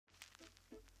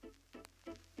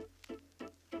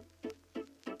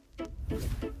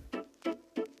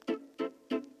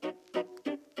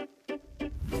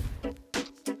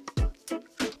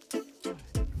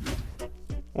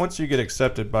Once you get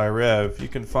accepted by Rev, you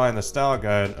can find the Style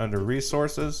Guide under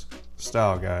Resources,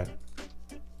 Style Guide.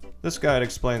 This guide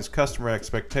explains customer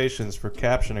expectations for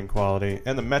captioning quality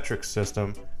and the metrics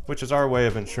system, which is our way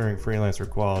of ensuring freelancer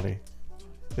quality.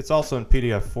 It's also in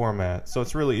PDF format, so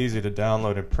it's really easy to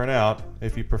download and print out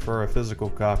if you prefer a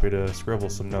physical copy to scribble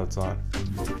some notes on.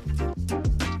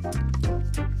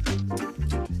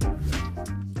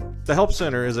 The Help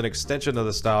Center is an extension of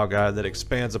the Style Guide that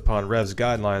expands upon Rev's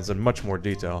guidelines in much more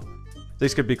detail.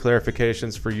 These could be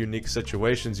clarifications for unique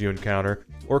situations you encounter,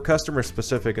 or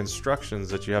customer-specific instructions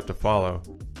that you have to follow.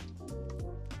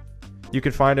 You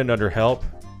can find it under Help,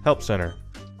 Help Center.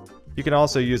 You can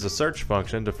also use the search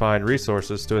function to find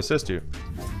resources to assist you.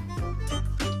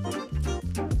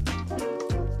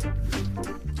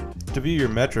 To view your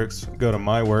metrics, go to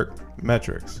My Work,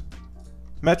 Metrics.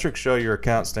 Metrics show your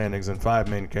account standings in 5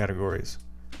 main categories.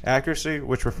 Accuracy,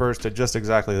 which refers to just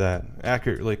exactly that,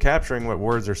 accurately capturing what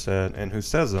words are said and who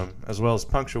says them, as well as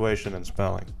punctuation and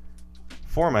spelling.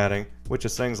 Formatting, which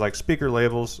is things like speaker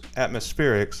labels,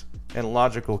 atmospherics, and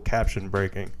logical caption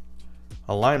breaking.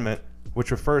 Alignment,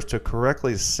 which refers to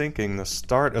correctly syncing the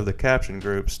start of the caption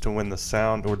groups to when the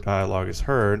sound or dialogue is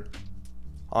heard.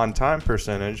 On-time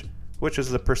percentage, which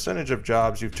is the percentage of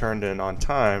jobs you've turned in on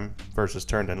time versus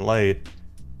turned in late.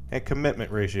 And commitment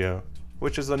ratio,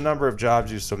 which is the number of jobs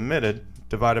you submitted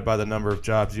divided by the number of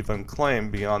jobs you've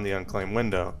unclaimed beyond the unclaimed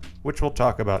window, which we'll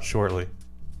talk about shortly.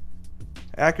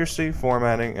 Accuracy,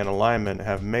 formatting, and alignment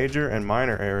have major and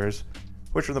minor errors,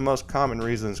 which are the most common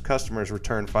reasons customers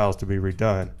return files to be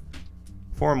redone.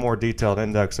 For a more detailed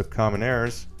index of common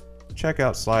errors, check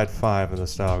out slide 5 of the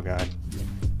Style Guide.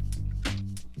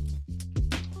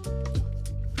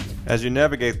 As you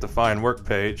navigate the Find Work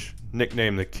page,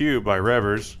 nicknamed the Queue by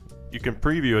Revvers, you can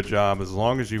preview a job as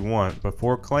long as you want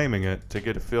before claiming it to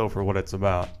get a feel for what it's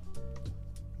about.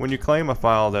 When you claim a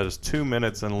file that is 2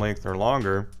 minutes in length or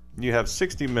longer, you have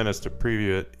 60 minutes to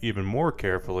preview it even more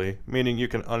carefully, meaning you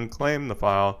can unclaim the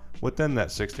file within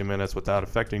that 60 minutes without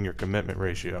affecting your commitment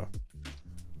ratio.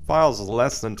 Files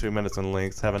less than 2 minutes in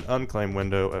length have an unclaimed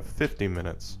window of 50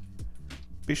 minutes.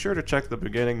 Be sure to check the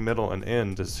beginning, middle, and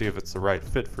end to see if it's the right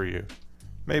fit for you.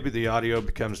 Maybe the audio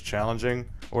becomes challenging,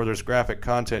 or there's graphic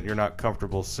content you're not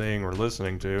comfortable seeing or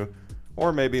listening to,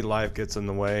 or maybe life gets in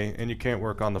the way and you can't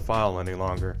work on the file any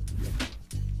longer.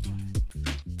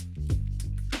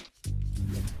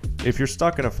 If you're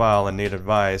stuck in a file and need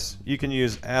advice, you can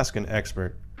use Ask an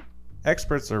Expert.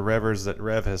 Experts are Revvers that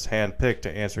Rev has handpicked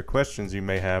to answer questions you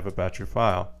may have about your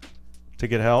file. To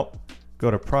get help,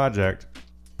 go to Project,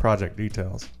 Project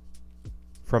Details.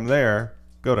 From there,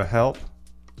 go to Help,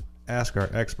 Ask Our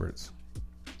Experts.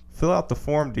 Fill out the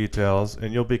form details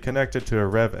and you'll be connected to a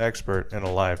Rev expert in a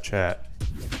live chat.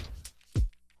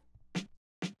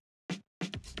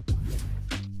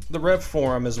 The Rev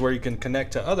Forum is where you can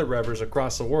connect to other Revvers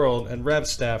across the world and Rev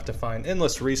staff to find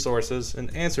endless resources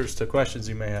and answers to questions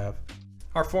you may have.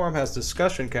 Our forum has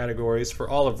discussion categories for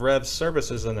all of Rev's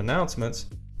services and announcements,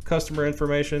 customer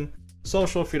information,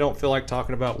 social if you don't feel like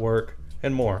talking about work,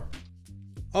 and more.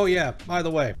 Oh yeah, by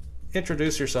the way,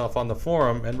 introduce yourself on the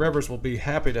forum and Revvers will be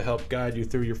happy to help guide you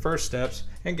through your first steps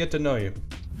and get to know you.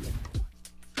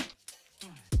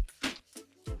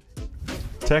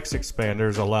 Text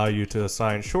expanders allow you to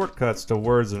assign shortcuts to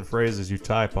words and phrases you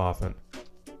type often.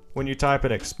 When you type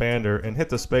an expander and hit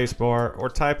the spacebar or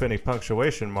type any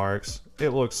punctuation marks, it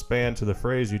will expand to the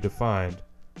phrase you defined.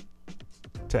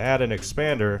 To add an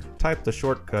expander, type the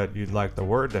shortcut you'd like the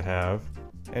word to have,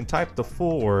 and type the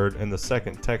full word in the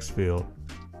second text field.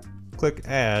 Click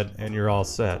Add and you're all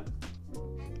set.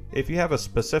 If you have a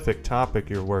specific topic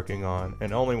you're working on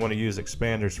and only want to use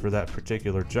expanders for that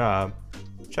particular job,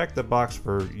 check the box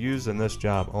for Use in this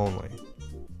job only.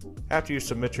 After you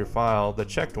submit your file, the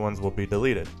checked ones will be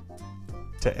deleted.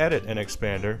 To edit an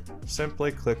expander,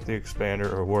 simply click the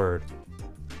expander or word.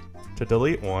 To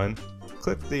delete one,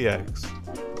 click the X.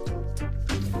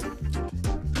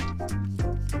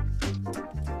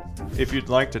 If you'd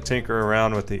like to tinker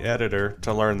around with the editor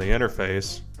to learn the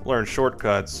interface, learn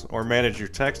shortcuts, or manage your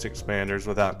text expanders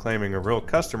without claiming a real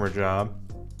customer job,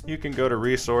 you can go to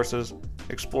Resources,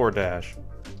 Explore Dash.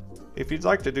 If you'd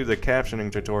like to do the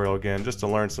captioning tutorial again just to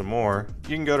learn some more,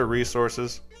 you can go to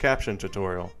Resources, Caption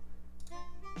Tutorial.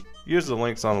 Use the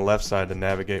links on the left side to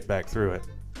navigate back through it.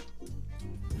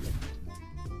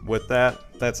 With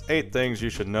that, that's 8 things you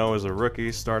should know as a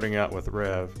rookie starting out with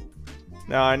Rev.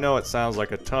 Now I know it sounds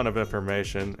like a ton of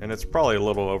information and it's probably a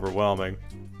little overwhelming,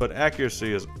 but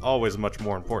accuracy is always much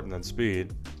more important than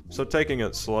speed, so taking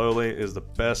it slowly is the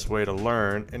best way to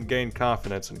learn and gain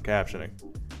confidence in captioning.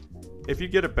 If you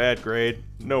get a bad grade,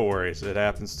 no worries, it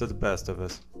happens to the best of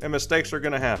us. And mistakes are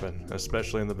going to happen,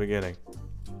 especially in the beginning.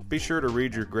 Be sure to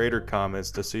read your grader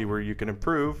comments to see where you can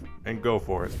improve, and go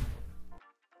for it.